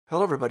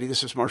Hello, everybody.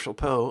 This is Marshall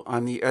Poe.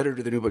 I'm the editor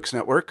of the New Books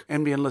Network.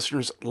 NBN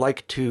listeners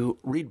like to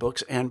read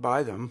books and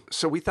buy them.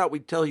 So we thought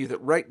we'd tell you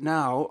that right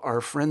now, our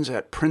friends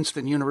at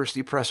Princeton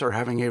University Press are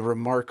having a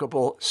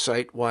remarkable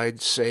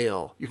site-wide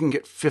sale. You can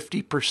get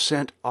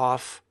 50%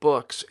 off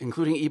books,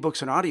 including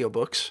ebooks and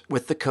audiobooks,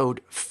 with the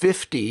code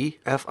 50,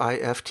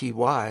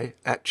 F-I-F-T-Y,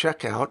 at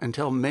checkout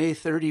until May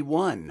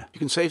 31. You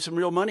can save some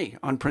real money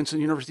on Princeton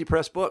University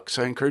Press books.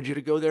 I encourage you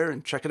to go there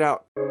and check it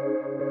out.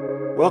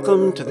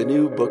 Welcome to the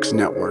New Books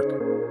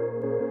Network.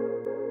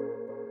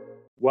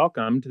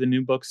 Welcome to the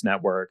New Books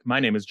Network. My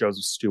name is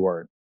Joseph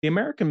Stewart. The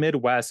American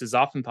Midwest is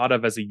often thought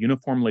of as a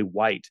uniformly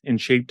white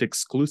and shaped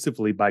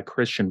exclusively by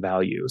Christian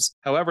values.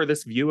 However,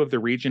 this view of the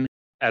region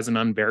as an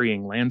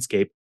unvarying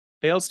landscape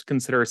fails to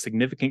consider a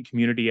significant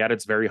community at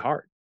its very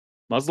heart.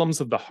 Muslims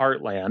of the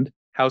Heartland,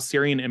 How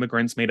Syrian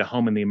Immigrants Made a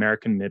Home in the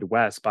American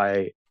Midwest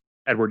by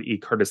Edward E.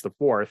 Curtis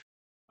IV,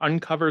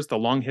 uncovers the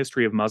long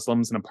history of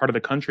Muslims in a part of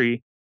the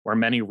country where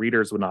many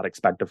readers would not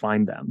expect to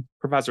find them.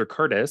 Professor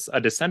Curtis,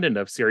 a descendant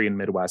of Syrian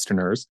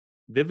Midwesterners,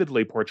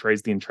 vividly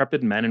portrays the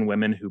intrepid men and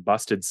women who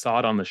busted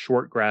sod on the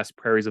short grass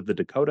prairies of the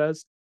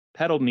Dakotas,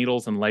 peddled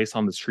needles and lace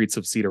on the streets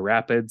of Cedar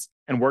Rapids,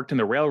 and worked in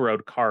the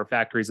railroad car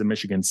factories of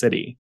Michigan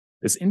City.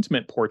 This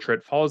intimate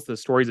portrait follows the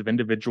stories of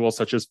individuals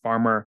such as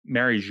farmer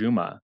Mary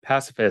Juma,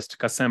 pacifist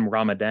Qassem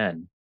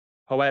Ramadan,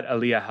 poet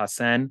Aliyah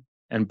Hassan,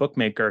 and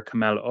bookmaker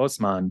Kamal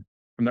Osman,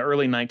 from the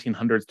early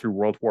 1900s through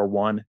World War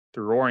I,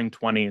 the Roaring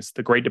Twenties,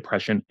 the Great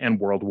Depression, and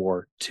World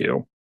War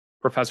II.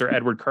 Professor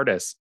Edward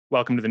Curtis,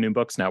 welcome to the New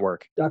Books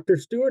Network. Dr.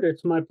 Stewart,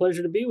 it's my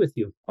pleasure to be with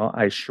you. Well,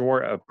 I sure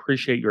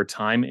appreciate your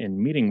time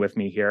in meeting with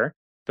me here.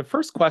 The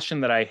first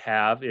question that I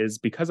have is,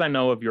 because I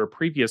know of your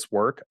previous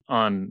work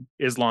on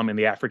Islam in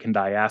the African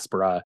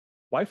diaspora,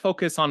 why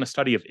focus on a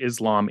study of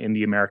Islam in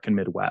the American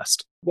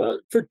Midwest? Well,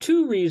 for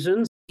two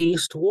reasons.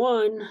 East,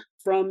 one,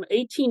 from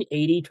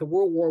 1880 to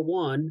World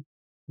War I,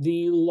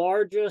 the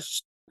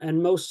largest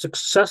and most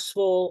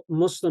successful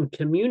Muslim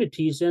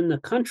communities in the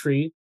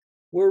country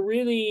were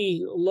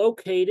really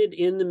located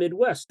in the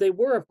Midwest. They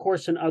were, of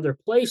course, in other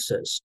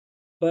places,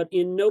 but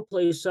in no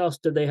place else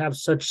did they have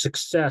such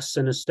success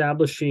in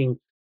establishing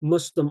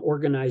Muslim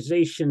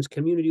organizations,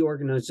 community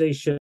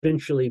organizations,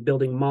 eventually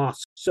building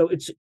mosques. So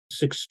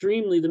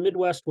the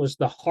Midwest was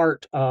the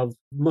heart of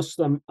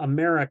Muslim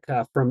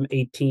America from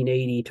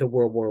 1880 to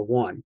World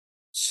War I.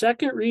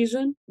 Second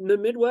reason, the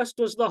Midwest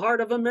was the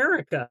heart of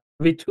America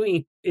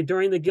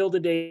during the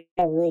Gilded Age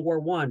of World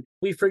War I.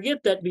 We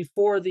forget that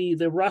before the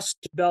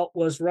Rust Belt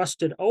was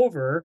rusted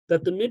over,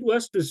 that the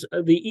Midwest was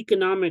the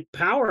economic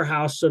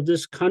powerhouse of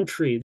this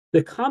country.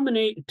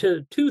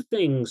 Two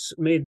things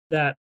made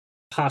that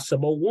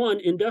possible. One,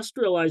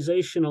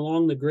 industrialization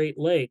along the Great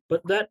Lake,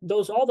 but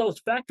all those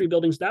factory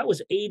buildings, that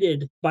was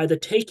aided by the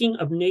taking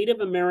of Native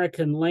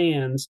American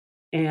lands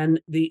and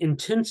the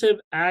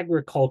intensive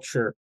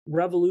agriculture.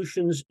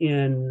 Revolutions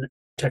in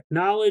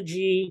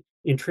technology,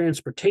 in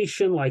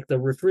transportation, like the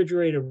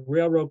refrigerated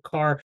railroad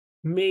car,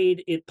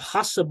 made it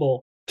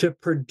possible to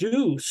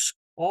produce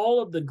all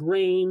of the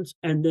grains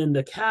and then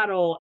the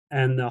cattle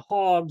and the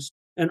hogs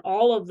and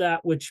all of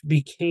that, which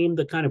became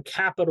the kind of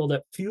capital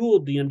that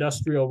fueled the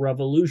Industrial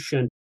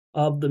Revolution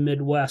of the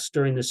Midwest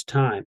during this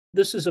time.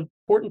 This is an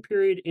important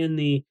period in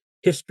the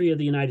history of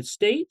the United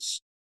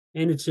States,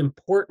 and it's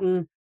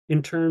important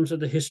in terms of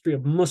the history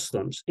of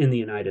Muslims in the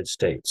United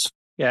States.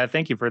 Yeah,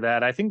 thank you for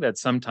that. I think that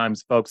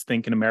sometimes folks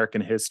think in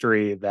American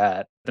history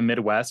that the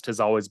Midwest has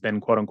always been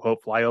quote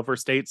unquote flyover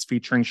states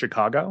featuring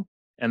Chicago.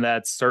 And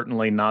that's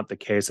certainly not the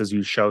case, as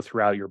you show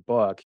throughout your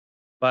book.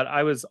 But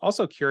I was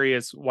also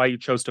curious why you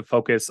chose to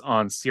focus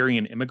on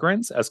Syrian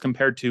immigrants as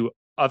compared to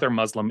other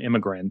Muslim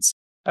immigrants.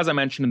 As I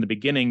mentioned in the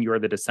beginning, you're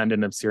the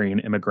descendant of Syrian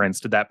immigrants.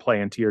 Did that play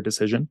into your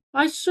decision?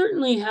 I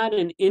certainly had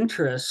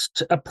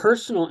a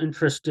personal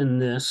interest in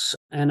this,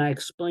 and I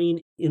explain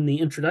in the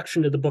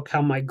introduction to the book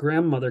how my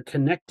grandmother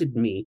connected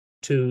me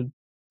to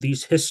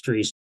these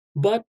histories.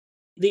 But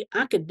the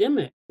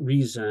academic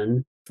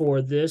reason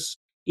for this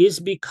is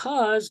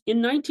because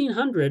in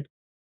 1900,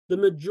 the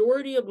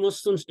majority of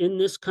Muslims in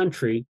this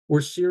country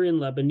were Syrian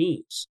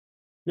Lebanese.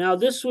 Now,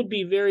 this would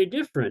be very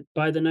different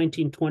by the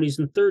 1920s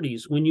and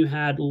 30s when you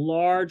had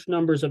large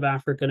numbers of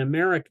African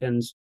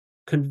Americans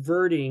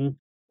converting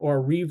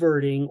or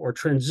reverting or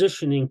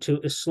transitioning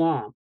to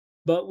Islam.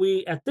 But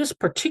at this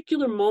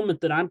particular moment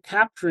that I'm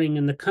capturing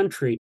in the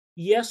country,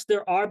 yes,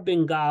 there are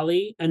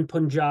Bengali and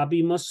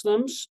Punjabi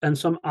Muslims and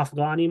some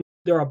Afghani.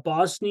 There are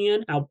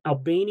Bosnian,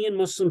 Albanian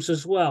Muslims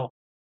as well.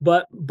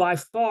 But by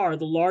far,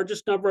 the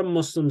largest number of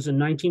Muslims in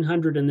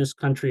 1900 in this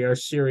country are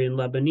Syrian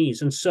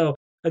Lebanese. And so,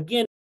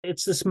 again,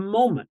 it's this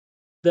moment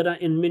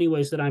in many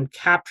ways that I'm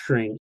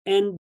capturing.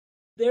 And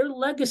their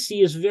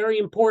legacy is very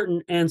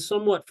important and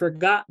somewhat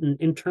forgotten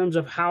in terms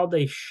of how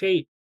they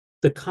shape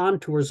the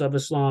contours of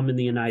Islam in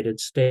the United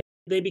States.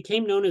 They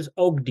became known as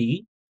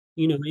Ogdi,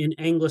 in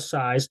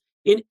anglicized.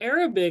 In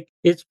Arabic,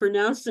 it's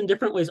pronounced in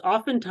different ways.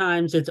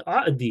 Oftentimes, it's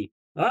A'di.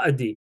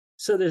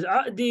 So there's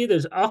A'di,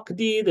 there's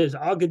Aqdi, there's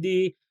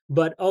Agadi,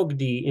 but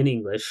Ogdi in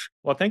English.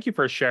 Well, thank you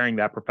for sharing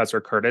that,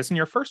 Professor Curtis. In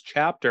your first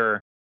chapter,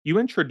 You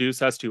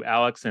introduce us to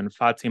Alex and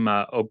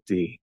Fatima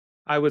Obdi.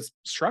 I was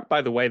struck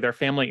by the way their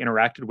family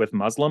interacted with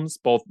Muslims,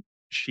 both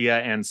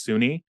Shia and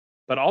Sunni,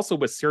 but also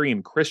with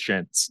Syrian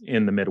Christians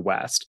in the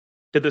Midwest.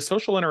 Did the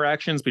social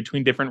interactions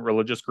between different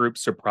religious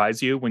groups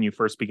surprise you when you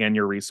first began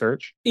your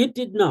research? It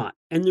did not.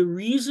 And the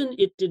reason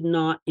it did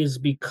not is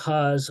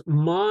because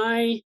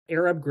my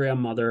Arab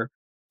grandmother,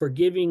 for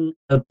giving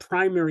a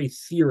primary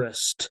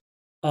theorist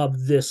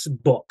of this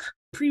book,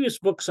 previous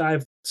books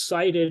I've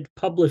cited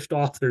published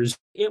authors,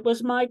 it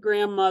was my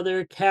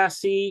grandmother,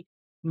 Cassie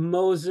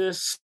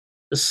Moses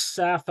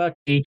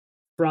Safaki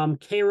from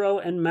Cairo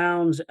and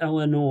Mounds,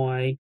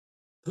 Illinois,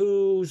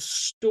 whose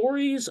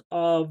stories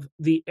of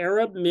the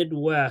Arab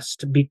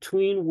Midwest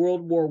between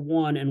World War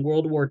I and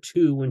World War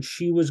II when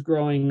she was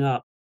growing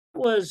up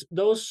was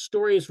those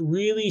stories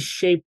really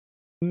shaped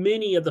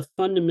many of the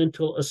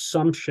fundamental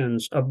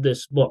assumptions of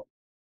this book.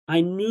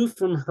 I knew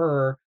from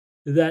her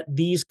that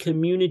these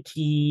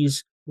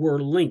communities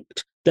were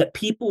linked, that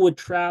people would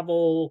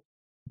travel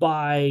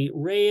by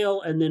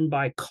rail and then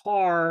by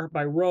car,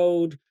 by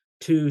road,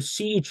 to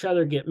see each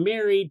other get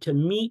married, to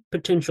meet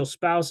potential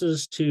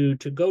spouses, to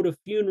go to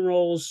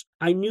funerals.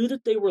 I knew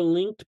that they were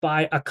linked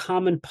by a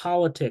common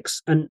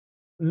politics, and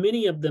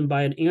many of them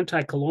by an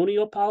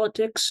anti-colonial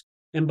politics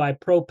and by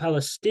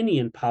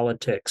pro-Palestinian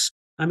politics.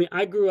 I mean,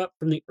 I grew up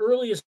from the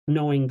earliest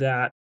knowing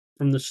that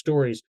from the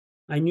stories.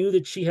 I knew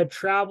that she had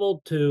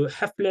traveled to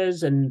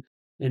Hafles and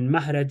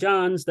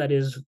Maharajans, that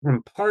is,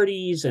 from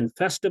parties and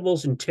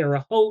festivals in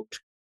Terre Haute.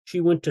 She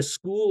went to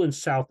school in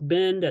South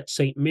Bend at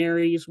St.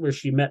 Mary's, where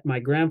she met my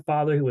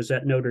grandfather, who was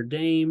at Notre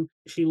Dame.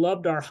 She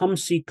loved our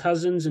Humsey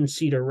cousins in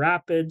Cedar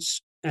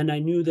Rapids, and I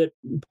knew that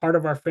part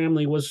of our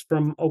family was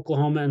from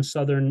Oklahoma and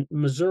southern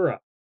Missouri.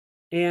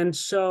 And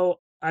so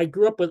I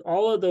grew up with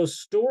all of those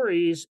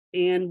stories,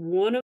 and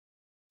one of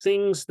the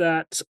things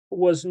that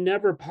was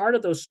never part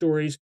of those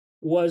stories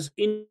was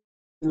in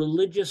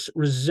religious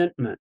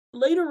resentment.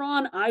 Later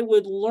on, I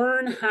would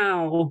learn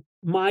how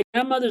my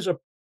grandmother's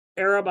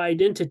Arab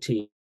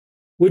identity,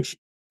 which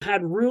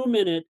had room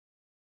in it,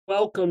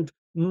 welcomed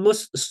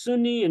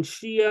Sunni and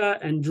Shia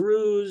and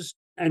Druze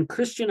and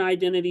Christian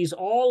identities,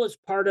 all as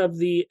part of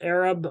the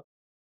Arab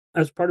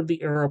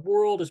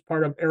world, as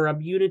part of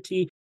Arab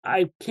unity.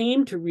 I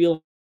came to realize,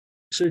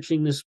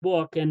 researching this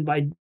book and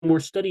by more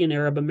study in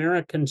Arab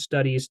American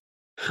studies,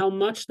 how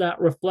much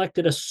that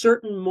reflected a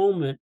certain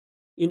moment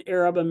in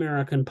Arab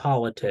American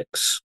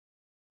politics,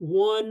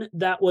 one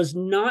that was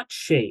not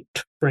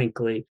shaped,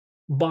 frankly,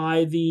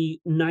 by the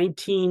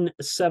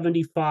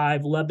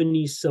 1975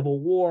 Lebanese Civil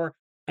War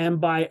and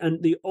by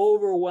the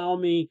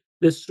overwhelming,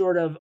 this sort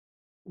of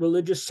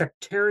religious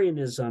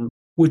sectarianism,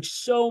 which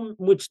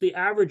the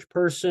average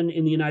person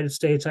in the United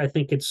States, I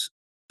think it's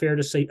fair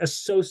to say,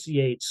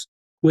 associates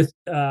with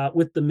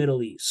the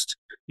Middle East.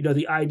 You know,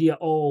 the idea,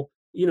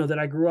 that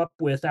I grew up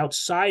with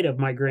outside of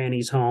my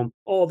granny's home.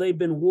 Oh, they've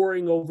been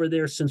warring over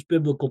there since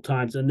biblical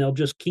times, and they'll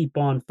just keep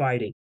on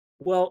fighting.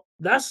 Well,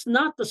 that's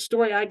not the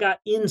story I got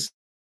in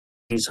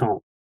his home.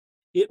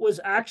 It was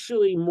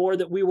actually more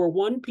that we were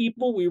one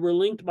people, we were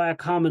linked by a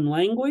common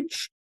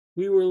language,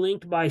 we were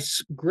linked by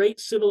great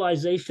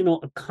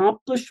civilizational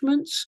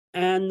accomplishments,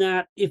 and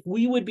that if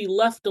we would be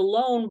left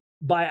alone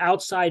by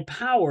outside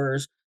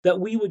powers, that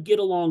we would get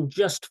along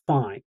just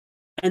fine.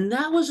 And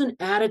that was an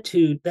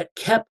attitude that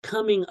kept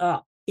coming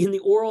up in the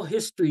oral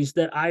histories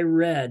that I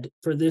read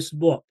for this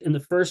book in the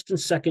first and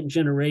second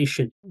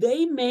generation.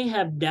 They may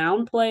have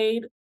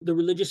downplayed the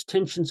religious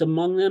tensions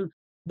among them,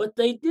 but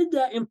they did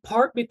that in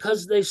part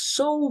because they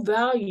so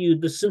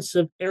valued the sense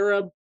of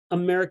Arab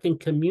American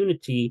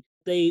community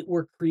they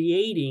were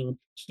creating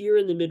here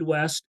in the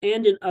Midwest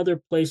and in other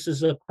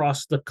places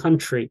across the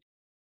country.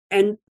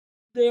 And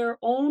their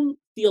own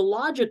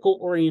theological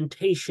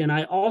orientation,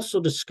 I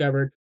also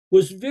discovered,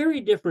 was very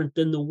different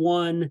than the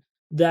one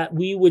that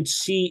we would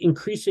see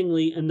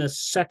increasingly in the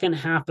second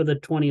half of the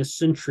 20th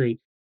century.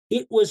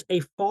 It was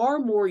a far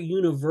more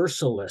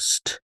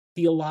universalist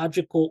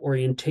theological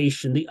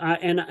orientation.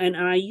 And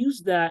I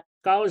use that,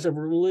 scholars of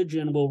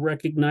religion will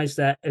recognize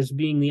that as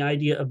being the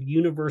idea of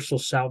universal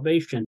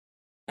salvation.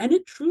 And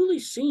it truly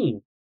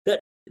seemed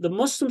that the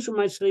Muslims from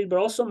my study, but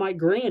also my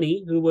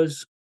granny, who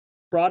was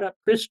brought up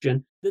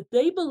Christian, that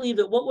they believed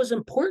that what was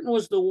important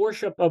was the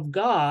worship of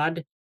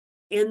God,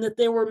 and that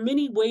there were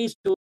many ways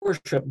to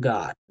worship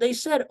God. They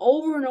said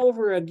over and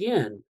over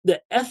again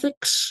that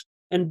ethics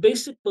and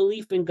basic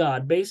belief in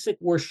God,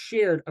 were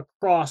shared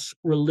across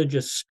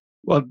religious.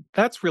 Well,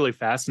 that's really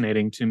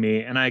fascinating to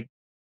me. And I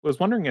was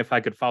wondering if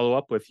I could follow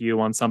up with you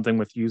on something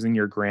with using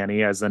your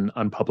granny as an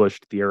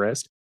unpublished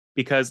theorist,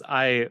 because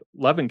I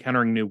love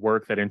encountering new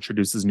work that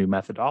introduces new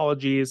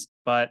methodologies.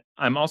 But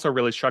I'm also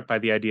really struck by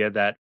the idea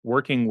that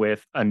working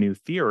with a new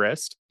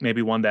theorist,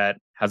 maybe one that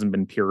hasn't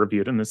been peer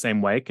reviewed in the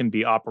same way, can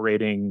be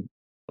operating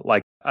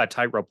like a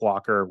tightrope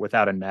walker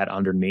without a net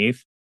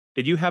underneath.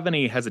 Did you have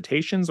any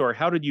hesitations, or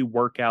how did you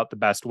work out the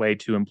best way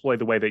to employ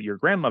the way that your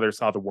grandmother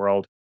saw the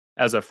world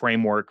as a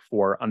framework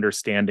for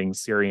understanding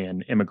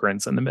Syrian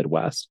immigrants in the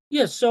Midwest?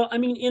 Yes. So, I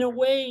mean, in a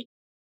way,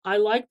 I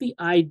like the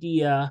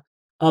idea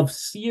of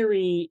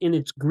theory in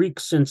its Greek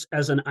sense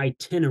as an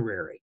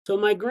itinerary. So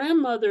my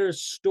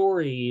grandmother's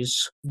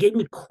stories gave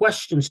me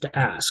questions to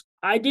ask.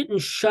 I didn't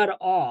shut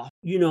off,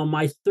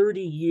 my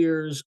 30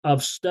 years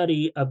of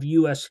study of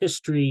US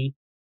history,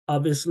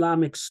 of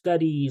Islamic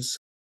studies,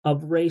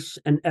 of race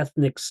and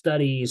ethnic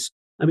studies.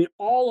 I mean,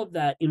 all of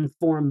that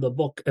informed the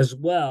book as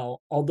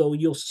well, although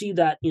you'll see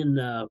that in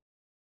the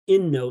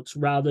endnotes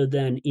rather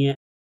than in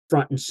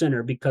front and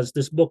center, because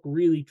this book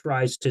really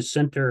tries to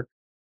center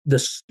the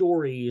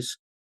stories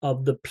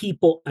of the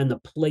people and the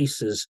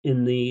places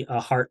in the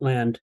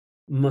heartland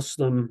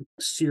Muslim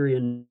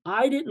Syrian.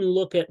 I didn't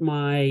look at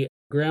my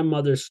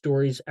grandmother's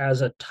stories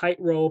as a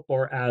tightrope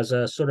or as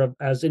a sort of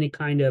as any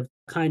kind of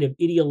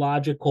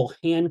ideological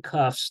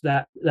handcuffs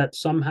that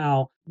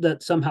somehow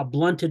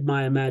blunted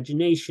my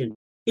imagination.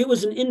 It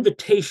was an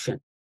invitation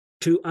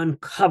to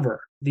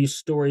uncover these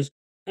stories.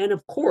 And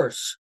of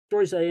course,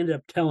 stories I ended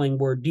up telling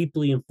were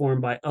deeply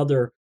informed by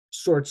other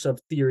sorts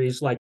of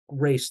theories like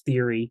race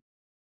theory,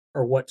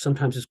 or what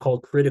sometimes is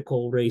called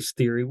critical race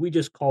theory. We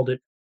just called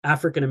it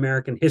African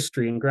American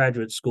history in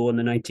graduate school in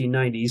the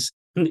 1990s.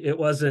 It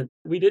wasn't,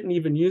 we didn't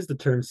even use the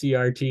term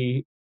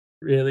CRT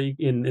really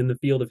in the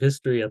field of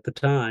history at the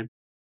time.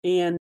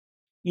 And,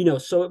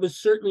 so it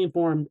was certainly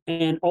informed,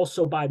 and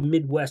also by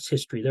Midwest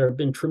history. There have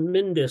been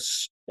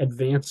tremendous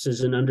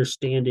advances in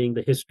understanding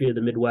the history of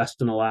the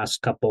Midwest in the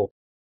last couple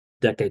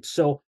decades.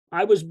 So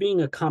I was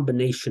being a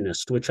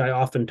combinationist, which I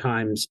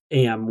oftentimes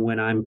am when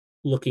I'm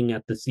looking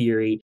at the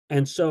theory.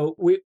 And so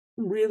we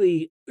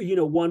really,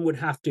 one would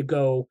have to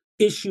go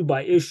issue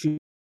by issue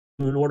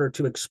in order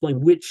to explain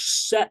which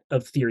set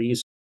of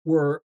theories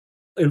were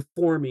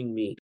informing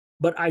me.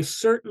 But I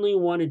certainly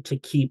wanted to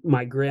keep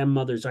my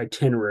grandmother's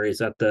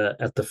itineraries at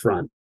the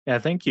front. Yeah,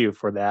 thank you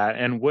for that,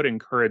 and would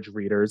encourage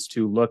readers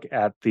to look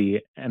at the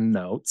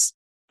endnotes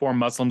for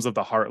Muslims of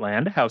the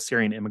Heartland, How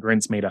Syrian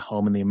Immigrants Made a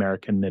Home in the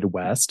American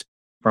Midwest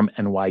from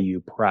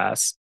NYU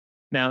Press.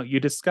 Now, you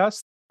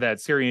discussed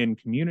that Syrian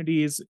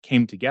communities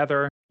came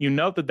together. You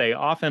note that they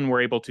often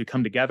were able to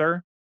come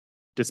together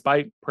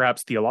despite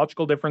perhaps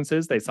theological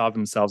differences. They saw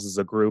themselves as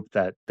a group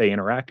that they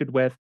interacted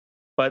with,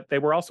 but they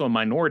were also a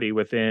minority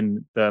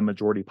within the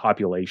majority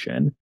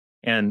population.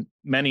 And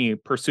many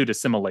pursued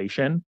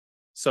assimilation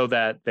so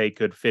that they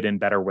could fit in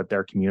better with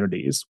their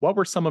communities. What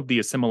were some of the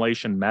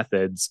assimilation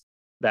methods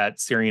that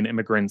Syrian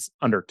immigrants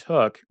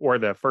undertook, or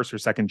the first or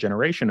second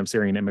generation of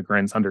Syrian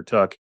immigrants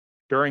undertook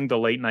during the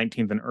late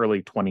 19th and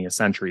early 20th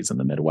centuries in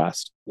the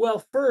Midwest?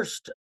 Well,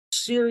 first,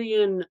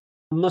 Syrian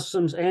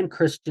Muslims and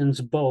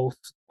Christians both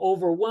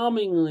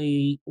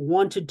overwhelmingly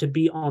wanted to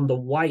be on the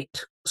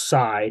white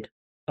side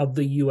of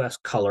the U.S.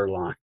 color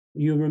line.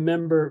 You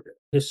remember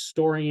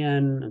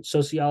historian and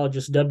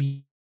sociologist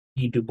W.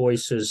 Du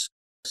Bois's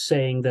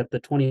saying that the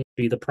 20th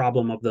century, the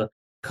problem of the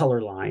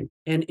color line.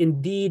 And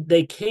indeed,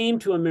 they came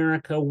to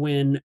America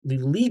when the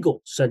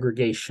legal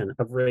segregation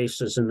of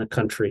races in the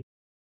country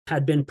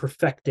had been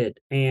perfected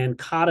and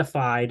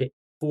codified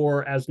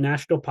as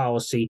national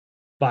policy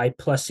by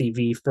Plessy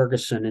v.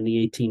 Ferguson in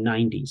the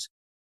 1890s.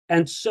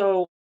 And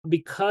so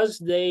because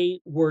they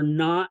were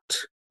not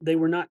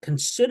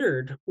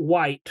considered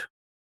white,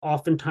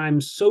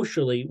 oftentimes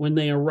socially, when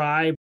they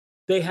arrived,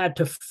 they had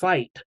to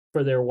fight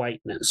for their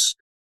whiteness.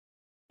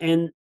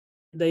 And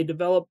they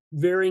developed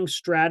varying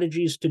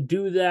strategies to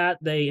do that.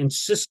 They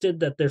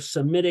insisted that their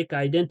Semitic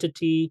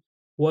identity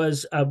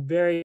was a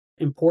very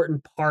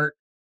important part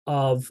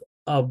of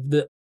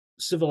the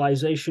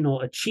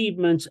civilizational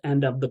achievements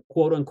and of the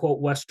quote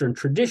unquote Western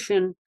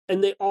tradition.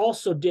 And they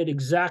also did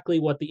exactly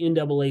what the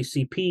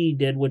NAACP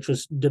did, which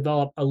was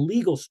develop a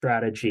legal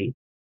strategy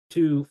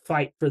to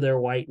fight for their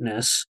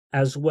whiteness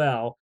as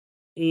well.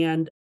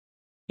 And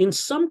in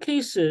some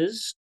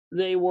cases,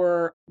 they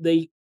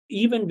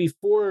even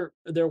before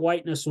their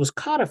whiteness was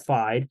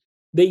codified,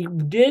 they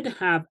did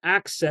have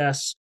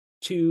access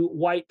to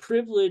white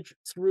privilege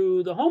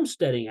through the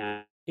Homesteading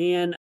Act.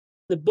 And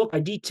the book, I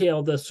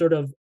detail the sort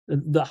of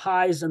the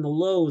highs and the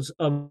lows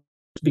of,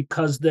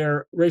 because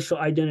their racial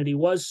identity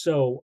was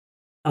so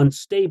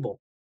unstable.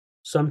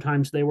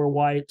 Sometimes they were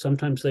white,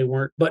 sometimes they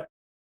weren't. But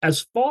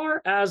as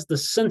far as the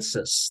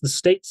census, the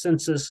state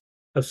census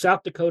of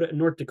South Dakota and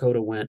North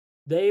Dakota went,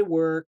 they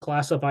were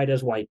classified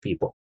as white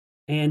people.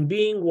 And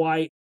being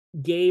white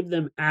gave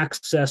them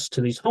access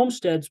to these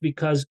homesteads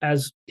because,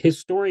 as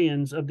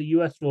historians of the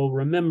U.S. will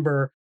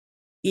remember,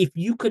 if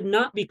you could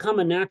not become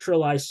a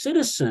naturalized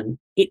citizen,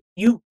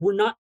 you were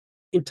not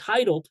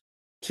entitled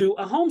to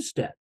a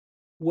homestead.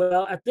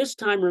 Well, at this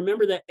time,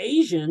 remember that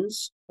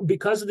Asians,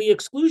 because of the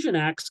Exclusion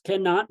Acts,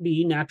 cannot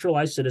be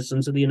naturalized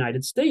citizens of the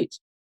United States.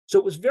 So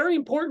it was very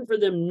important for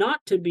them not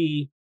to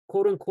be,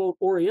 quote unquote,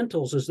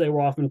 Orientals, as they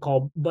were often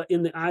called, but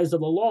in the eyes of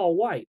the law,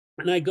 white.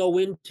 And I go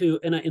into,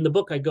 in the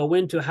book, I go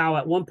into how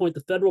at one point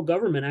the federal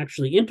government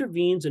actually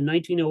intervenes in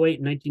 1908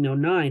 and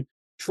 1909,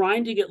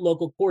 trying to get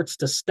local courts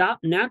to stop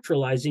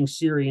naturalizing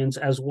Syrians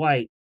as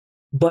white.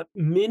 But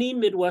many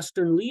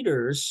Midwestern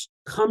leaders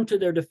come to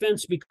their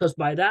defense because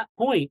by that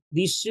point,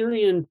 these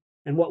Syrian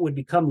and what would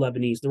become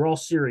Lebanese. They're all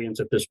Syrians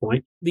at this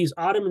point. These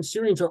Ottoman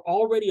Syrians are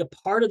already a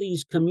part of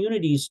these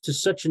communities to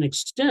such an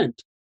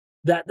extent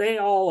that they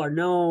all are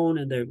known,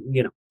 and they're,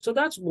 so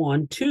that's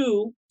one.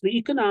 Two, the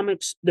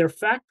economics, they're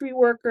factory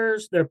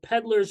workers, they're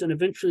peddlers, and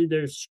eventually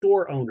they're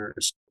store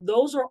owners.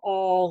 Those are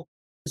all,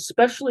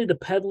 especially the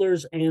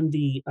peddlers and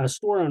the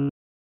store owners,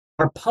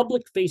 are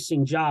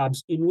public-facing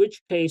jobs, in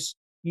which case,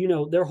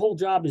 their whole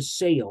job is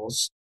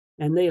sales,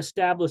 and they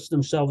establish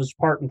themselves as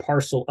part and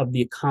parcel of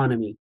the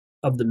economy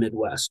of the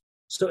Midwest.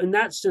 So in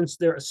that sense,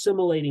 they're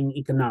assimilating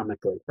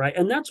economically, right?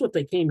 And that's what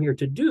they came here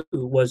to do,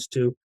 was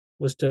to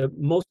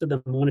most of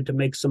them wanted to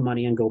make some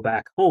money and go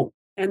back home.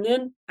 And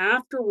then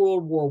after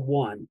World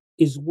War I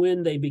is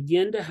when they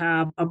begin to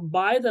have,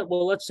 by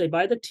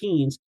the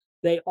teens,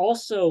 they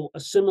also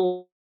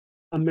assimilate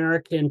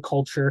American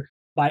culture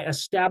by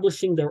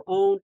establishing their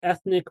own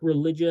ethnic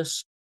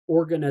religious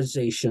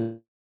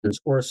organizations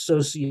or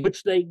associations,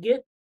 which they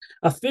get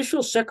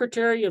official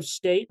Secretary of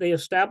State, they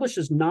establish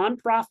as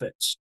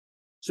nonprofits.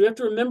 So you have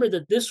to remember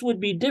that this would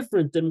be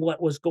different than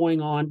what was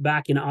going on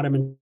back in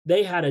Ottoman.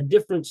 They had a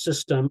different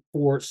system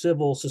for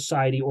civil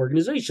society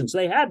organizations.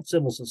 They had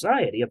civil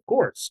society, of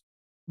course,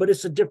 but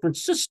it's a different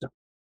system.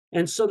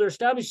 And so they're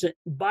established that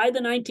by the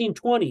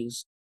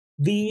 1920s,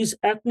 these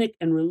ethnic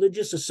and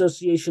religious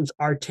associations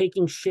are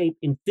taking shape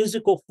in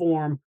physical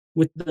form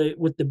with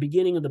the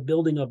beginning of the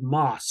building of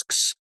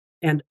mosques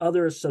and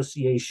other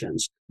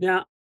associations.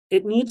 Now,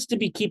 it needs to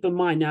be keep in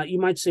mind. Now, you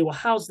might say, well,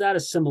 how's that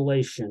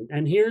assimilation?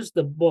 And here's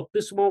the book.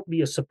 This won't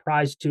be a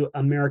surprise to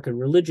American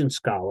religion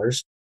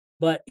scholars,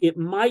 but it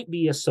might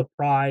be a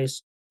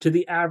surprise to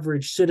the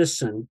average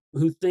citizen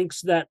who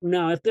thinks that,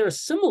 now, if they're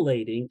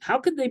assimilating, how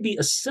could they be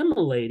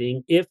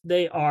assimilating if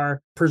they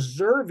are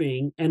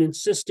preserving and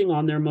insisting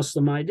on their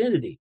Muslim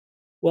identity?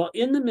 Well,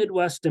 in the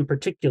Midwest in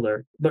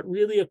particular, but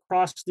really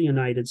across the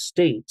United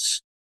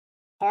States,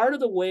 part of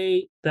the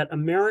way that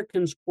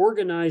Americans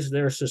organized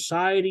their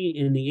society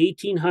in the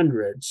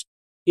 1800s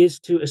is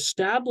to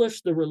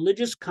establish the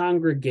religious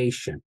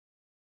congregation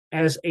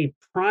as a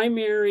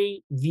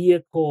primary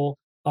vehicle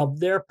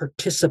of their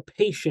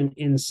participation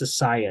in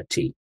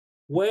society.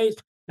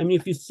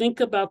 If you think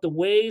about the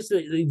ways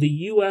that the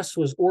U.S.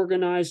 was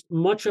organized,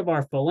 much of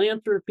our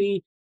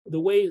philanthropy, the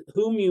way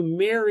whom you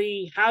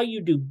marry, how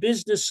you do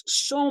business,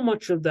 so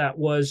much of that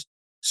was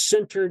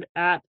centered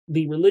at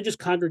the religious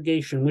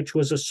congregation, which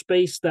was a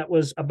space that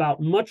was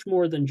about much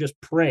more than just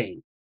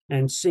praying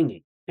and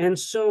singing. And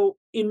so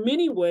in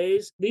many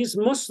ways, these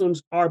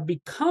Muslims are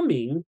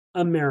becoming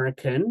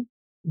American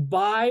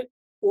by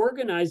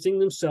organizing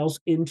themselves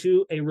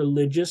into a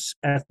religious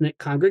ethnic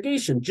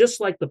congregation,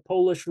 just like the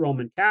Polish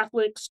Roman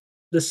Catholics,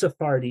 the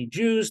Sephardi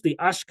Jews, the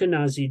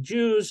Ashkenazi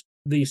Jews,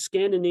 the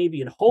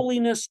Scandinavian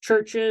holiness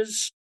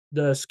churches,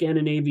 the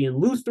Scandinavian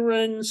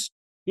Lutherans,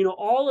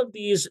 all of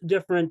these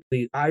different,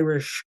 the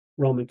Irish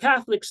Roman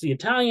Catholics, the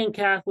Italian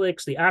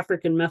Catholics, the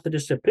African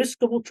Methodist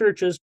Episcopal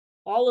churches,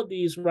 all of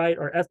these, right,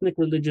 are ethnic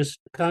religious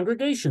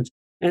congregations.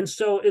 And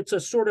so it's a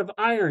sort of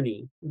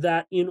irony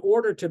that in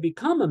order to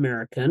become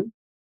American,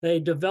 they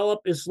develop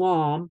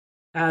Islam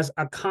as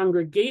a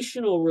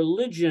congregational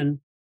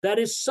religion that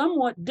is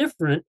somewhat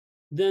different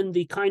than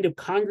the kind of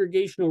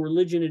congregational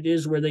religion it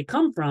is where they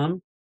come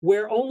from,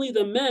 where only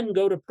the men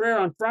go to prayer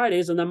on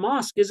Fridays and the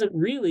mosque isn't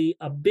really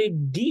a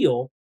big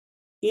deal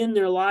in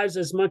their lives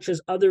as much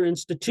as other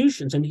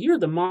institutions. And here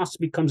the mosque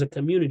becomes a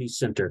community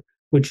center,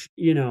 which,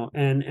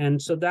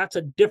 and so that's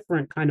a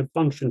different kind of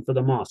function for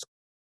the mosque.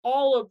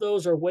 All of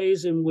those are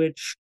ways in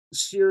which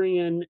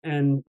Syrian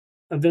and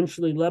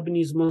eventually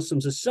Lebanese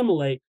Muslims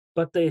assimilate,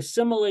 but they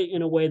assimilate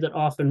in a way that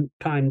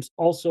oftentimes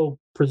also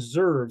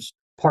preserves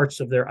parts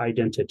of their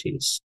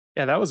identities.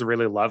 Yeah, that was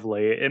really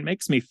lovely. It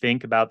makes me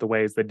think about the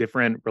ways that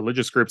different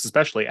religious groups,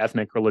 especially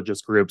ethnic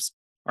religious groups,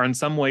 are in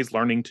some ways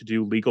learning to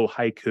do legal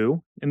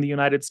haiku in the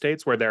United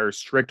States, where there are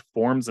strict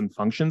forms and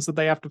functions that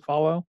they have to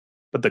follow.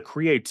 But the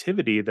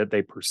creativity that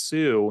they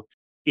pursue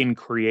in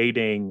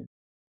creating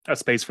a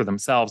space for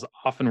themselves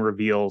often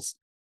reveals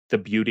the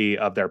beauty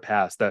of their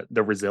past,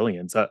 the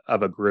resilience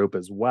of a group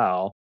as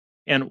well.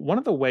 And one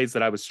of the ways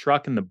that I was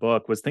struck in the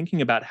book was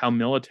thinking about how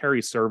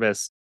military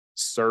service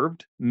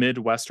served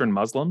Midwestern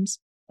Muslims.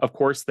 Of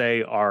course,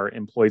 they are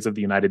employees of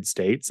the United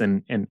States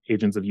and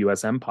agents of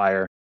U.S.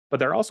 empire, but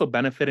they're also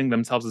benefiting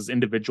themselves as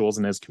individuals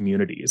and as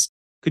communities.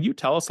 Could you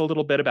tell us a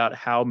little bit about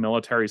how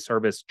military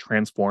service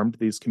transformed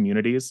these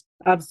communities?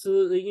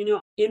 Absolutely.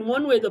 In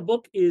one way, the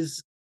book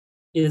is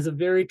a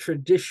very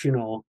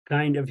traditional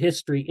kind of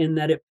history in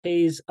that it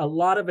pays a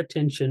lot of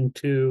attention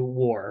to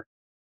war.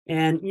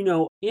 And,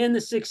 in the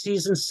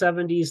 60s and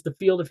 70s, the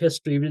field of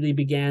history really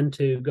began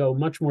to go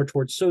much more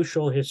towards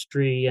social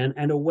history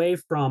and away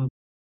from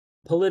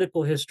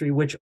political history,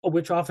 which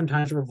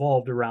oftentimes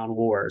revolved around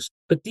wars.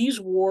 But these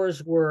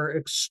wars were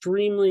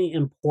extremely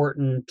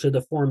important to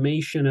the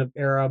formation of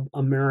Arab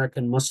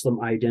American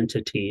Muslim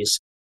identities.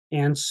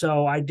 And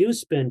so I do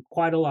spend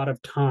quite a lot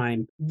of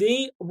time.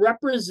 They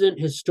represent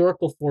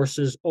historical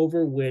forces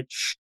over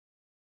which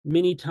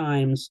many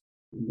times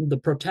the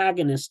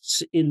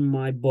protagonists in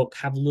my book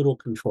have little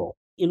control.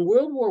 in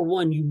World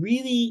War I, you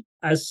really,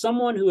 as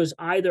someone who is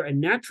either a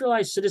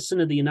naturalized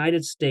citizen of the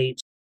United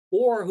States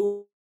or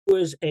who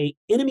was a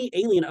enemy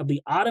alien of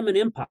the Ottoman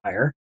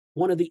Empire,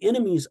 one of the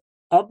enemies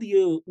of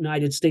the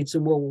United States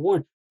in World War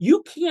I,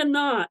 you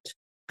cannot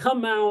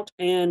come out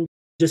and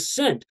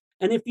dissent.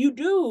 And if you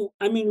do,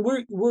 I mean,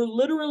 we're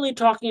literally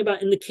talking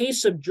about, in the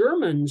case of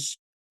Germans,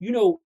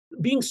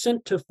 being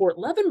sent to Fort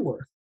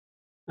Leavenworth.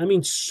 I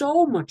mean,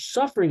 so much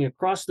suffering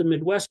across the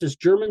Midwest as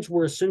Germans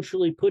were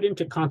essentially put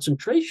into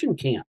concentration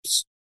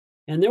camps.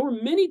 And there were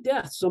many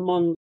deaths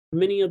among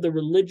many of the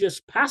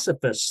religious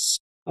pacifists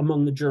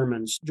among the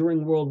Germans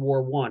during World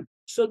War I.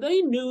 So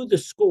they knew the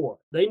score.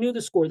 They knew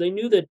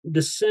that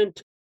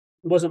dissent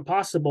wasn't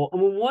possible. I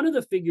mean, one of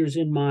the figures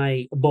in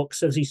my book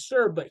says he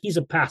served, but he's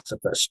a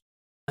pacifist.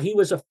 He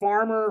was a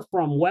farmer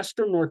from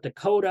Western North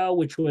Dakota,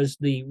 which was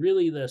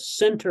really the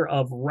center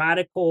of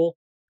radical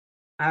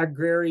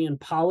agrarian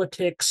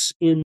politics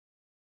in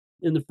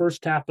the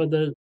first half of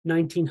the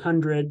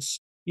 1900s.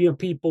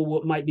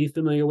 People might be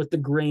familiar with the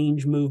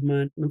Grange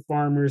movement and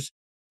farmers,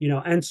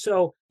 and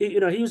so, he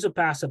was a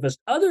pacifist.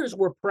 Others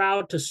were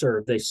proud to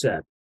serve, they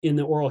said, in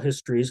the oral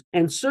histories.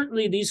 And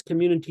certainly these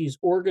communities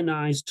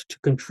organized to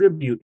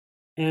contribute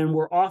and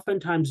were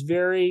oftentimes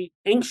very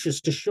anxious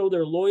to show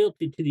their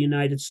loyalty to the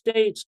United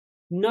States,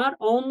 not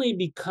only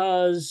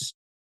because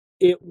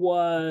it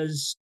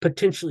was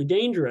potentially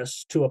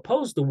dangerous to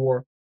oppose the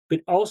war,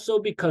 but also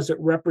because it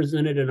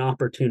represented an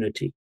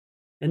opportunity.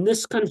 And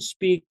this kind of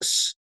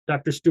speaks,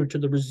 Dr. Stewart, to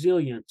the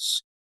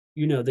resilience,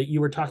 that you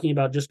were talking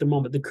about just a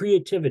moment, the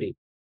creativity.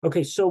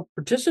 Okay, so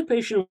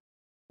participation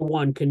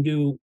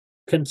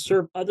can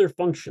serve other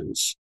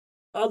functions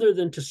other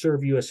than to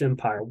serve U.S.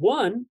 empire.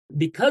 One,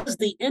 because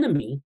the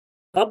enemy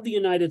of the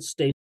United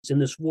States in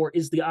this war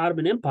is the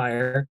Ottoman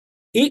Empire,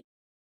 it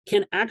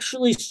can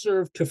actually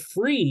serve to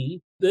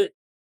free the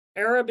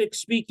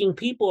Arabic-speaking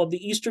people of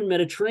the Eastern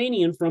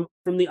Mediterranean from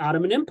the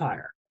Ottoman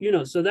Empire.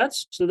 So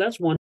that's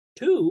one.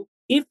 Two,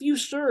 if you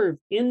serve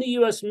in the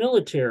U.S.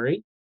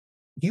 military,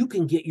 you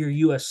can get your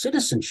U.S.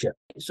 citizenship.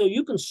 So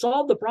you can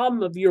solve the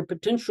problem of your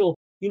potential,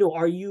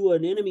 are you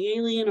an enemy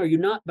alien? Are you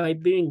not? By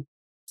being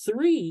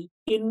three,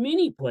 in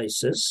many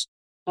places,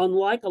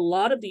 unlike a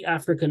lot of the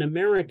African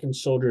American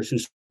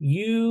soldiers,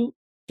 you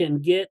can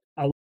get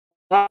a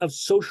lot of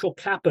social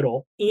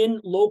capital in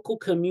local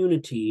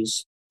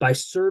communities by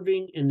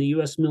serving in the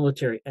U.S.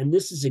 military. And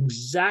this is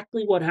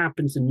exactly what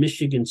happens in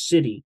Michigan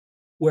City,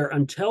 where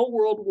until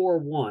World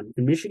War I,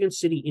 in Michigan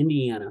City,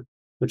 Indiana,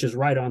 which is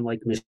right on Lake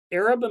Michigan,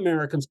 Arab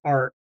Americans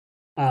are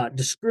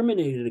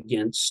discriminated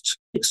against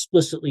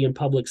explicitly in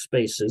public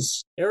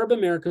spaces. Arab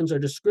Americans are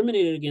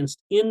discriminated against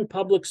in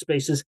public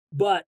spaces,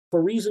 but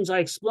for reasons I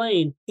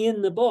explain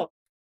in the book,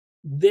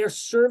 their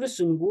service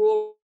in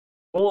World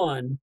War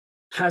I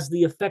has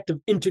the effect of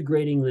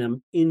integrating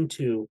them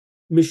into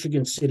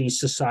Michigan City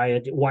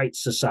society, white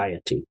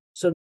society.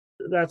 So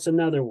that's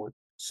another one.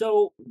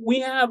 So we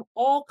have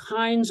all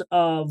kinds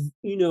of,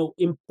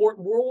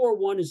 important. World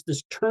War I is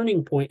this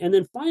turning point. And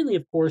then finally,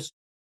 of course,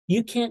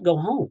 you can't go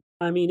home.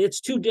 I mean,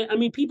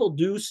 people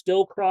do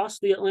still cross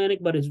the Atlantic,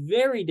 but it's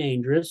very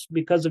dangerous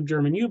because of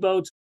German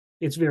U-boats.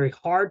 It's very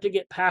hard to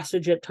get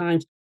passage at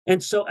times.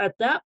 And so at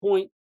that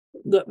point,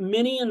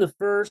 many in the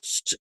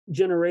first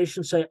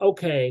generation say,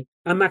 okay,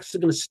 I'm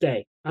actually going to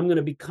stay. I'm going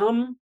to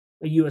become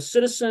a U.S.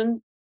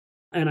 citizen,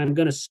 and I'm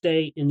going to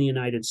stay in the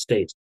United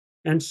States.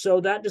 And so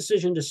that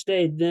decision to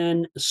stay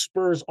then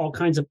spurs all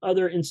kinds of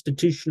other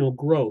institutional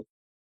growth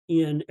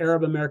in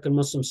Arab American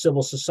Muslim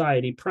civil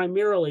society,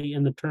 primarily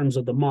in the terms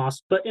of the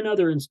mosque, but in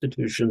other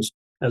institutions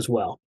as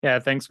well. Yeah,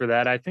 thanks for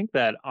that. I think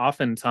that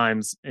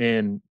oftentimes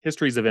in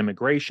histories of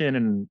immigration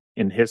and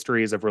in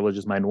histories of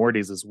religious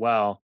minorities as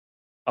well,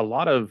 a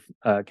lot of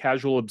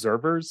casual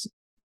observers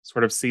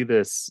sort of see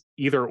this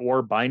either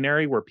or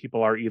binary where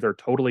people are either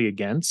totally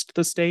against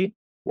the state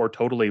or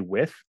totally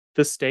with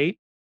the state.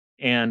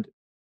 And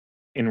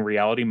in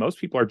reality, most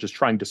people are just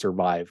trying to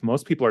survive.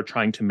 Most people are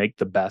trying to make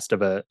the best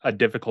of a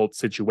difficult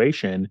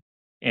situation.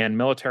 And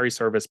military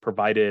service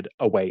provided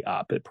a way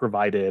up. It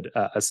provided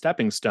a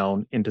stepping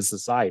stone into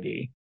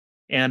society.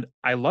 And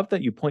I love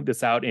that you point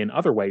this out in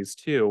other ways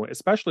too,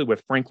 especially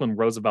with Franklin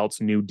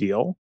Roosevelt's New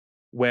Deal,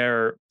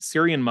 where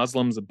Syrian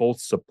Muslims both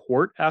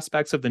support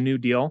aspects of the New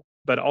Deal,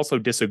 but also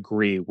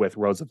disagree with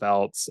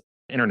Roosevelt's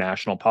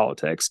international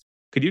politics.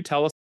 Could you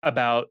tell us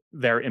about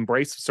their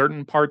embrace of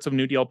certain parts of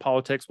New Deal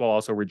politics while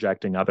also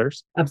rejecting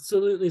others?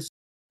 Absolutely.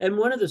 And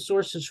one of the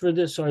sources for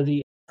this are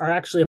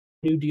actually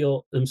New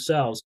Deal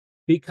themselves,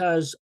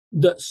 because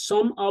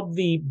some of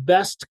the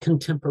best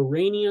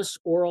contemporaneous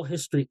oral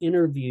history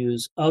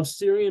interviews of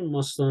Syrian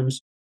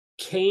Muslims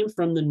came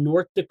from the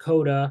North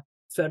Dakota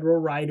Federal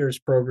Writers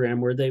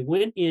Program, where they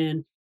went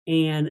in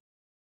and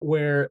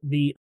where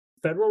the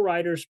Federal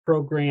Writers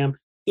Program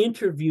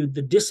interviewed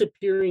the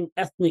disappearing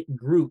ethnic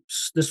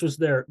groups. This was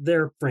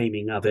their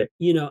framing of it.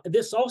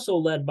 This also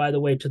led, by the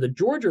way, to the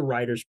Georgia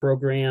Writers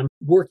Program,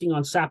 working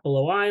on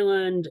Sapelo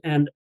Island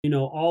and,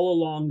 all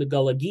along the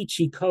Gullah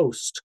Geechee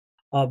coast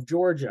of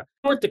Georgia.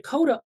 North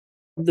Dakota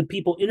the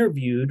people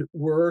interviewed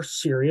were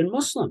Syrian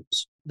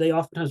Muslims. They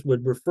oftentimes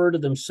would refer to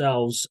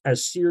themselves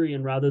as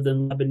Syrian rather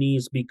than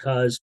Lebanese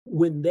because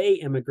when they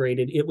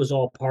immigrated, it was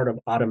all part of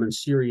Ottoman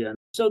Syria.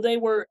 So they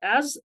were,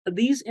 as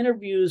these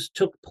interviews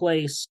took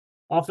place,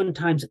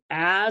 oftentimes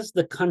as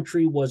the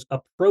country was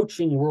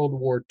approaching World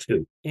War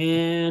II.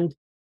 And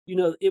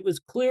it was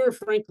clear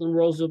Franklin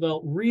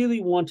Roosevelt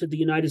really wanted the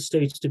United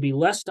States to be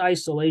less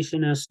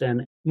isolationist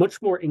and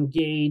much more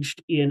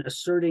engaged in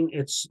asserting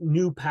its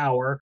new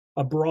power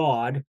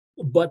abroad.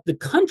 But the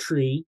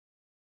country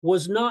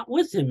was not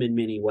with him in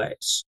many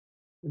ways.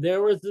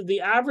 There was the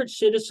average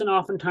citizen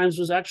oftentimes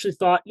was actually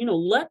thought,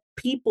 let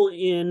people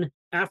in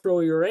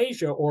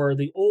Afro-Eurasia or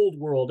the old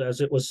world, as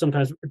it was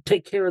sometimes,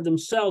 take care of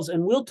themselves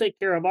and we'll take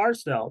care of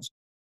ourselves.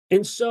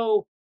 And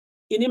so,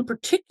 in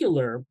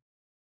particular,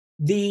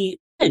 the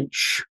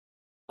pinch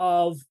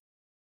of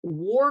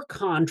war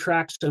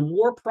contracts and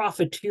war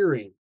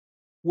profiteering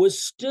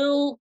was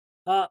still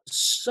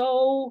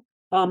so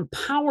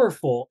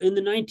powerful in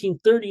the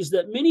 1930s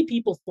that many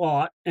people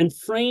thought and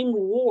framed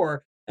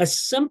war as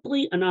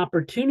simply an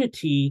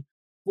opportunity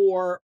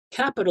for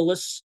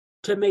capitalists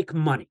to make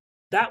money.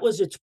 That was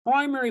its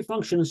primary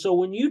function. And so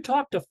when you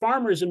talk to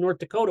farmers in North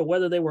Dakota,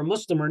 whether they were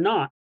Muslim or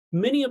not,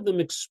 many of them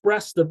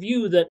expressed the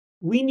view that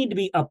we need to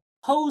be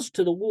opposed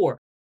to the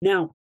war.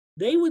 Now,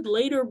 they would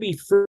later be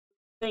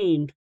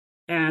framed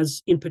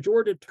as, in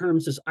pejorative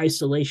terms, as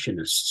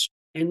isolationists.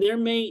 And there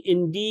may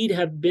indeed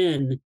have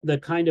been the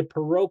kind of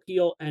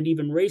parochial and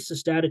even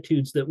racist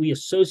attitudes that we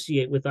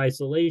associate with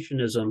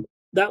isolationism.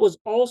 That was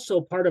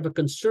also part of a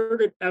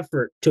concerted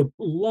effort to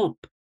lump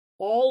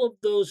all of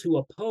those who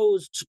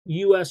opposed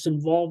U.S.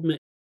 involvement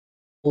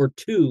in World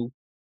War II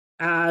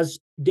as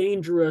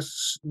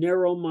dangerous,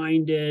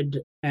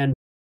 narrow-minded, and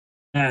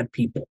bad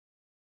people.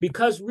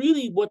 Because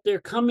really what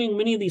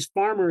many of these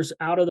farmers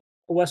out of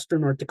the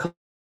Western North Dakota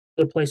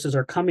places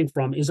are coming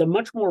from is a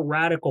much more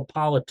radical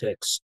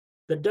politics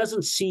that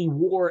doesn't see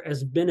war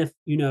as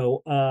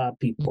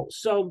people.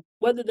 So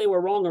whether they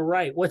were wrong or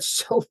right, what's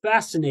so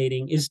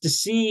fascinating is to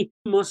see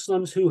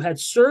Muslims who had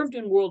served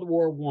in World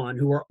War I,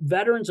 who are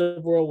veterans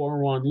of World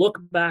War I, look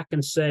back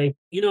and say,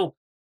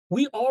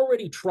 we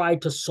already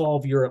tried to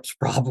solve Europe's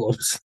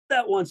problems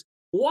that once.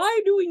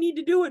 Why do we need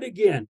to do it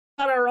again?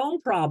 Not our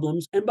own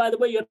problems. And by the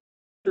way, you have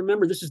to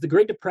remember, this is the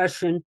Great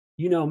Depression.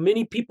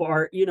 Many people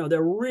are,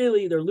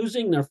 they're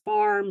losing their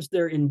farms.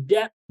 They're in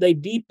debt. They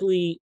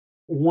deeply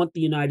want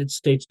the United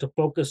States to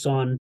focus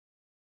on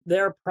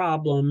their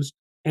problems.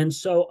 And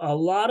so a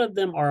lot of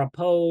them are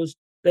opposed.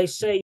 They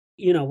say,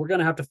 we're going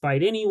to have to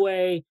fight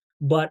anyway.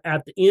 But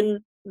in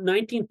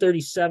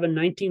 1937,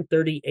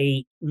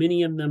 1938,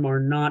 many of them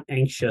are not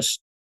anxious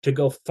to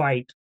go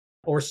fight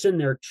or send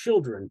their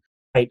children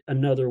to fight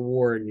another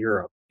war in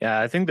Europe.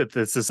 Yeah, I think that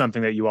this is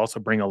something that you also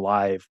bring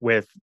alive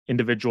with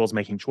individuals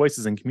making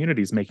choices and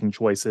communities making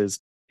choices,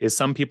 is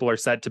some people are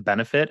set to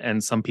benefit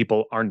and some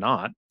people are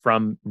not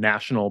from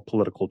national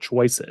political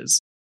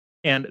choices.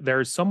 And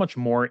there's so much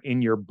more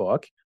in your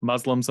book,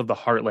 Muslims of the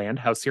Heartland,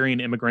 How Syrian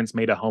Immigrants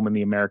Made a Home in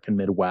the American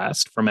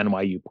Midwest, from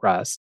NYU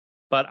Press.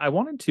 But I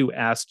wanted to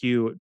ask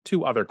you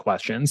two other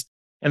questions.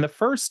 And the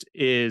first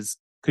is,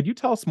 could you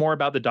tell us more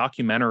about the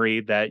documentary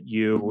that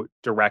you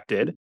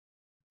directed,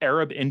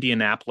 Arab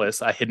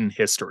Indianapolis, A Hidden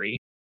History?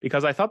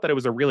 Because I thought that it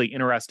was a really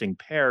interesting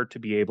pair to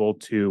be able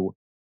to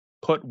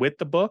put with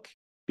the book,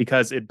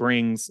 because it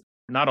brings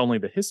not only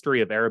the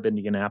history of Arab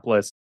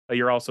Indianapolis, but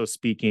you're also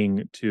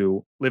speaking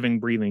to living,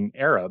 breathing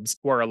Arabs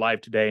who are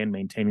alive today and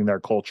maintaining their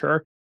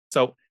culture.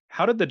 So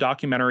how did the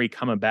documentary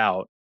come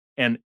about?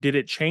 And did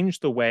it change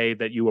the way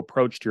that you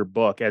approached your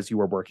book as you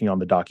were working on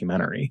the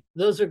documentary?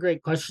 Those are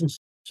great questions.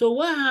 So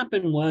what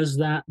happened was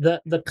that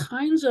the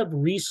kinds of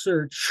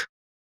research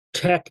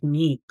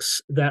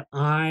techniques that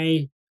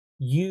I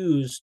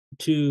used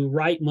to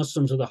write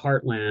Muslims of the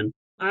Heartland,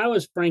 I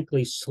was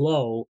frankly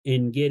slow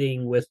in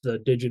getting with the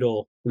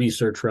digital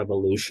research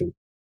revolution.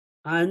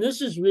 And this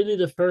is really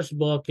the first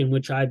book in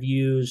which I've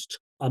used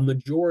a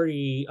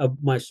majority of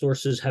my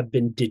sources have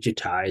been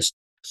digitized.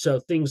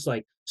 So things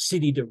like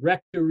city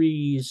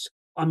directories,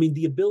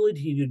 the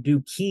ability to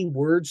do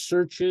keyword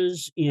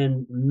searches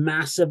in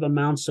massive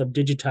amounts of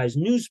digitized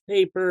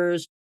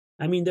newspapers.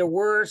 There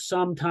were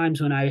some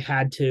times when I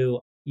had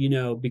to,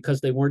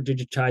 because they weren't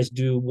digitized,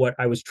 do what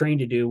I was trained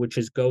to do, which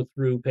is go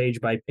through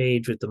page by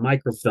page with the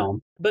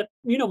microfilm. But,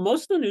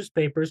 most of the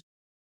newspapers,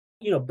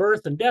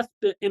 birth and death,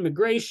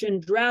 immigration,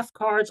 draft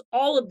cards,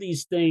 all of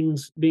these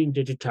things being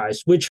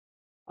digitized, which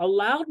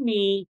allowed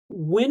me,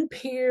 when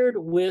paired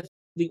with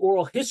the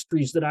oral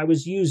histories that I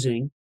was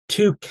using,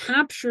 to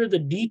capture the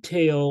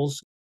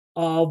details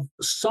of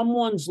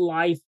someone's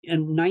life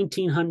in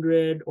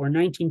 1900 or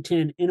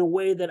 1910 in a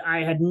way that I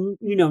had,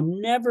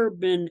 never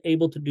been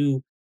able to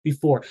do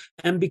before.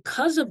 And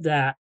because of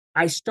that,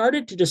 I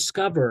started to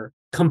discover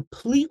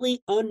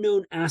completely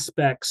unknown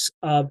aspects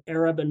of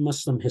Arab and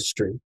Muslim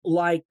history,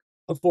 like,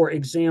 for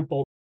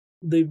example,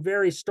 the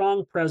very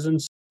strong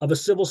presence of a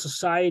civil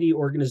society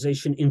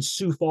organization in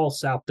Sioux Falls,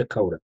 South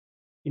Dakota.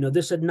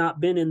 This had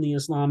not been in the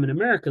Islam in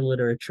America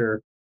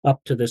literature,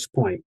 up to this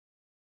point.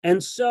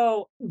 And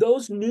so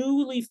those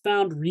newly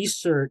found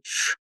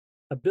research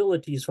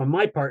abilities from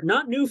my part,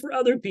 not new for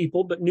other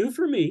people, but new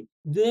for me,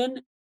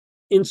 then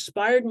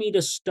inspired me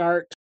to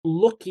start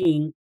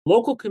looking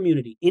local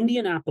community,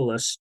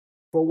 Indianapolis,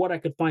 for what I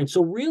could find.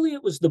 So really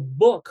it was the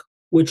book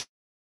which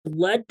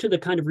led to the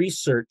kind of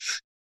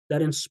research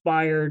that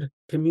inspired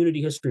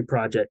Community History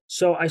Project.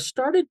 So I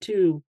started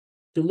to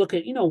look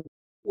at,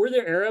 were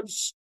there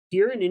Arabs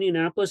here in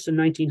Indianapolis in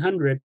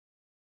 1900?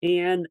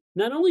 And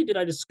not only did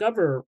I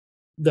discover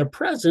their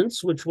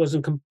presence, which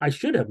wasn't I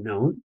should have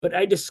known, but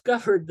I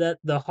discovered that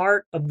the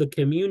heart of the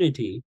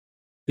community,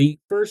 the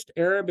first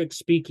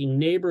Arabic-speaking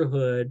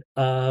neighborhood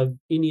of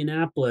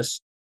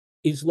Indianapolis,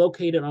 is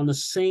located on the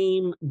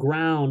same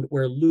ground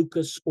where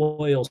Lucas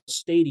Oil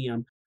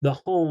Stadium, the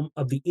home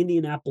of the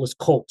Indianapolis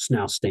Colts,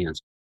 now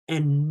stands.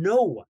 And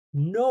no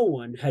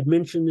one had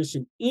mentioned this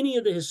in any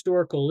of the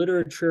historical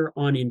literature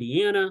on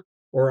Indiana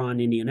or on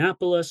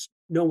Indianapolis.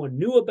 No one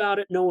knew about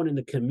it. No one in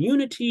the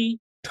community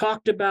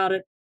talked about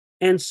it.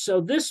 And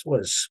so this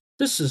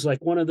is like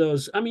one of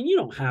those, you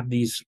don't have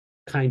these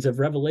kinds of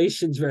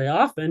revelations very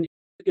often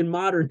in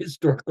modern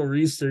historical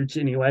research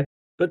anyway,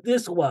 but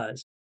this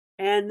was.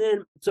 And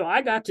then, so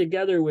I got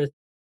together with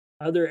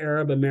other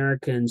Arab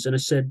Americans and I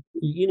said,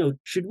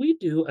 should we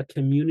do a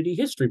community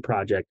history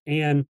project?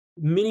 And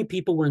many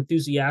people were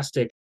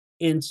enthusiastic.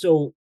 And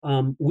so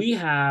we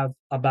have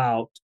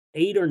about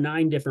 8 or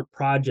 9 different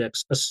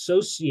projects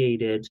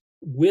associated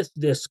with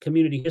this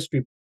community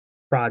history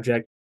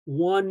project.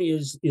 One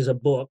is a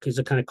book, is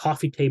a kind of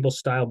coffee table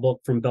style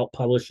book from Belt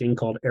Publishing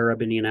called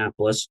Arab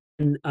Indianapolis.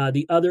 And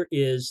the other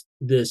is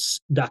this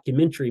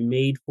documentary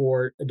made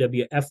for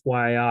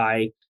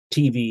WFYI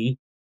TV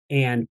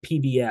and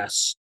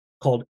PBS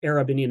called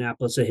Arab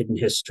Indianapolis, A Hidden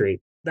History.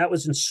 That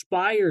was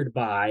inspired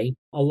by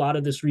a lot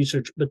of this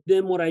research. But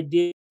then what I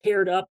did,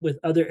 paired up with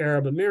other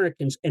Arab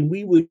Americans, and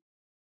we would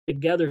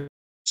together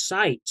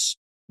sites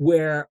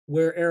where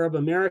Arab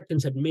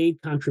Americans had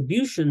made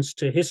contributions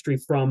to history,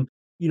 from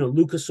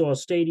Lucas Oil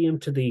Stadium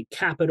to the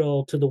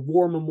Capitol to the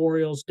war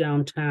memorials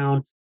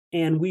downtown.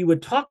 And we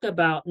would talk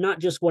about not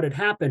just what had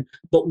happened,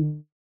 but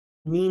what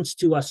it means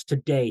to us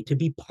today to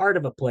be part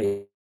of a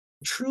place,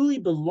 truly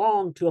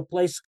belong to a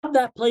place. How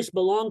that place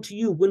belong to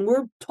you when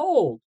we're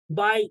told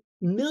by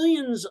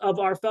millions of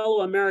our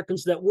fellow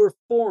Americans that we're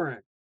foreign,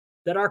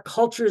 that our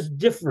culture is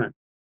different,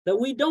 that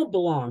we don't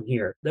belong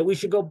here, that we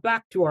should go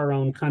back to our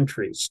own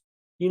countries.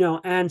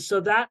 And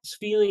so that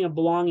feeling of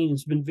belonging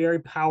has been very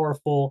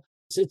powerful.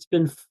 It's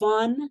been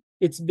fun.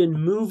 It's been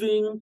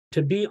moving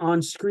to be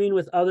on screen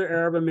with other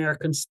Arab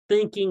Americans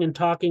thinking and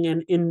talking.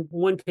 And in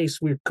one case,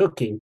 we're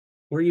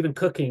even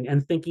cooking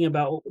and thinking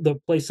about the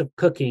place of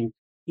cooking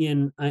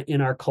in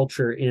our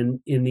culture in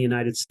the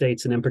United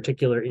States, and in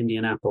particular,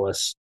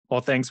 Indianapolis.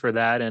 Well, thanks for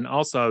that. And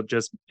also,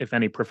 just if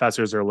any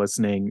professors are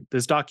listening,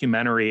 this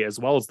documentary, as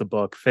well as the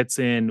book, fits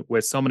in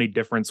with so many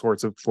different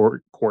sorts of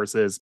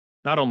courses,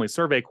 not only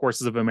survey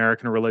courses of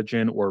American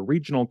religion or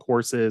regional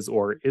courses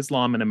or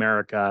Islam in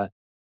America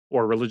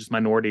or religious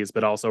minorities,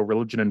 but also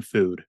religion and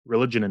food,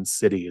 religion and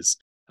cities,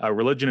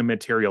 religion and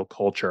material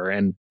culture.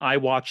 And I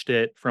watched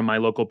it from my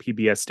local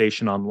PBS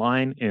station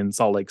online in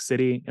Salt Lake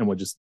City and would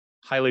just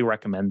highly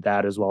recommend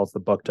that, as well as the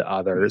book, to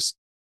others.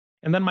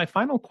 And then my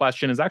final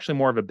question is actually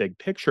more of a big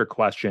picture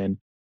question,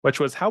 which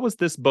was, how was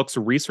this book's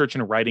research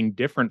and writing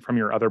different from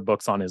your other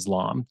books on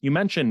Islam? You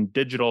mentioned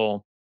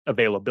digital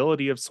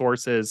availability of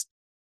sources,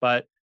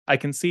 but I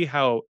can see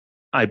how,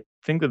 I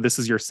think that this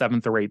is your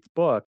 7th or 8th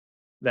book,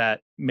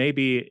 that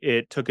maybe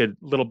it took a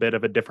little bit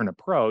of a different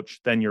approach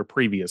than your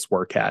previous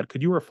work had.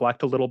 Could you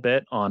reflect a little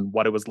bit on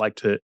what it was like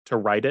to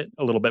write it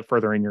a little bit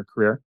further in your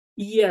career?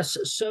 Yes.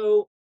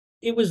 So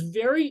it was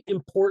very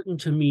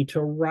important to me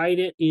to write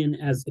it in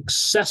as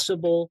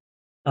accessible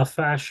a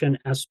fashion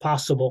as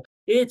possible.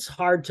 It's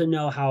hard to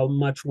know how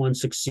much one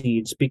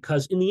succeeds,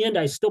 because in the end,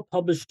 I still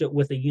published it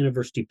with a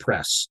university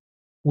press,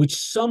 which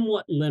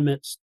somewhat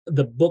limits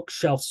the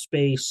bookshelf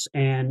space.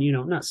 And,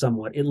 not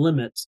somewhat, it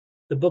limits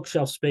the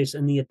bookshelf space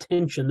and the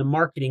attention, the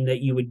marketing that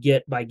you would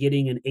get by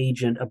getting an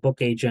agent, a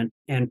book agent,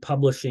 and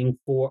publishing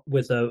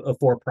with a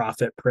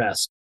for-profit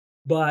press.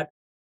 But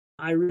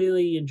I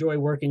really enjoy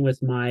working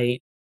with my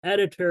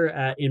editor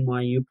at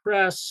NYU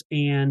Press,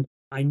 and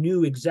I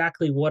knew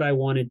exactly what I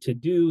wanted to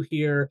do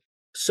here.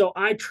 So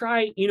I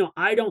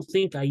I don't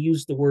think I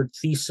used the word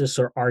thesis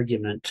or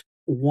argument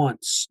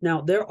once.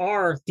 Now, there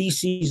are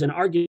theses and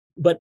arguments,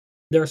 but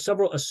there are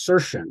several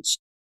assertions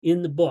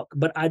in the book,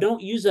 but I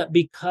don't use that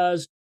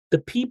because the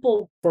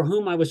people for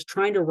whom I was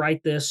trying to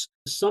write this,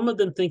 some of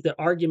them think that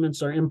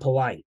arguments are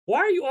impolite. Why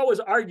are you always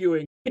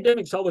arguing?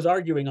 Academics always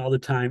arguing all the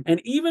time. And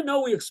even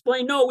though we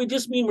explain, no, we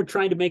just mean we're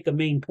trying to make a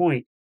main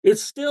point. It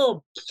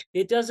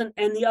doesn't.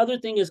 And the other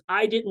thing is,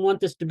 I didn't want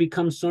this to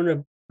become sort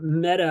of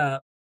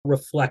meta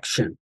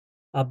reflection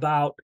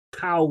about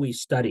how we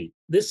study.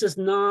 This is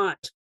not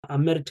a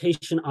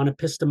meditation on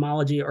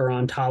epistemology or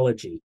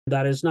ontology.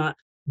 That is not,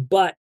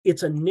 but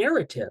it's a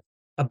narrative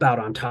about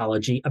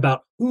ontology,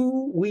 about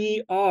who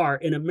we are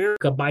in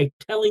America by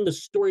telling the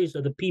stories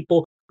of the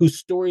people whose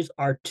stories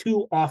are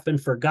too often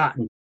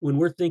forgotten when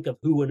we think of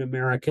who an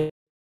American,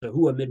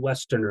 who a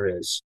Midwesterner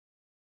is.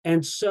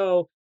 And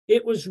so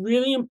it was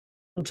really important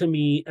to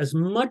me, as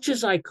much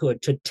as I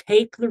could, to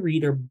take the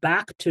reader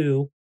back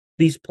to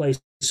these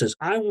places.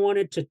 I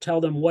wanted to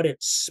tell them what it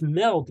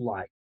smelled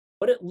like,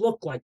 what it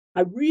looked like.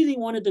 I really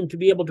wanted them to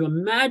be able to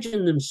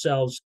imagine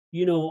themselves,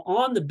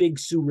 on the Big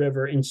Sioux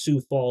River in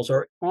Sioux Falls,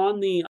 or on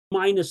the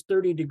minus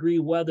 30-degree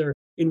weather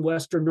in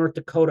Western North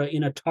Dakota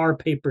in a tar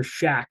paper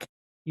shack,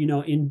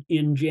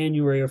 in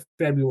January or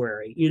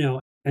February,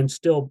 and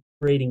still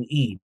celebrating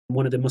Eid,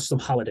 one of the Muslim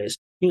holidays.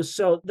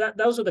 So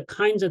those are the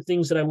kinds of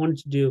things that I wanted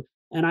to do.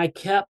 And I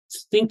kept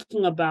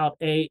thinking about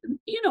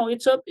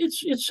it's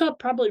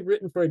probably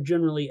written for a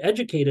generally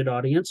educated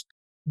audience,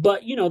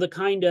 but the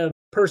kind of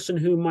person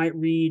who might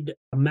read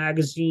a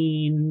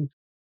magazine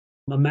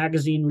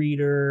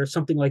reader,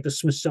 something like the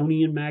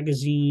Smithsonian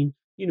Magazine,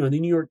 the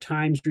New York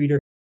Times reader,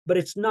 but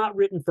it's not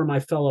written for my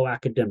fellow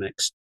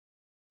academics.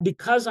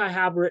 Because I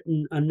have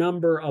written a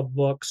number of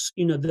books,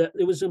 that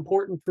it was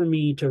important for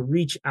me to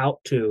reach out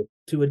to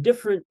a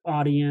different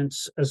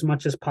audience as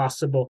much as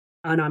possible.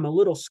 And I'm a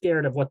little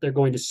scared of what they're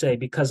going to say,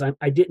 because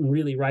I didn't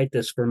really write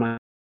this for my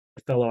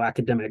fellow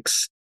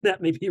academics.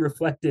 That may be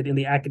reflected in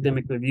the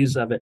academic reviews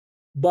of it.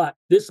 But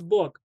this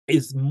book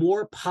is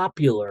more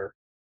popular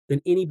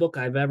than any book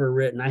I've ever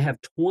written. I have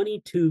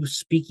 22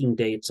 speaking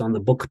dates on the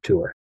book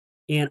tour.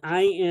 And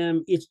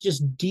it's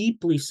just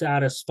deeply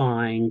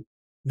satisfying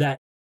that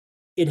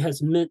it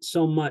has meant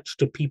so much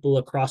to people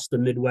across the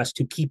Midwest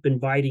who keep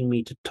inviting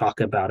me to talk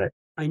about it.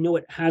 I know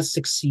it has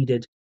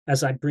succeeded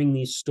as I bring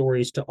these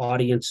stories to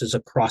audiences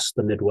across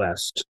the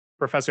Midwest.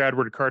 Professor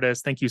Edward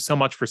Curtis, thank you so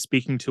much for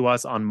speaking to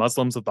us on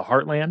Muslims of the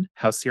Heartland,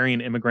 How Syrian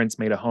Immigrants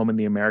Made a Home in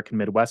the American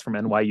Midwest from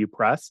NYU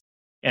Press.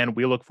 And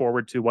we look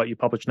forward to what you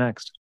publish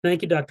next.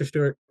 Thank you, Dr.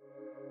 Stewart.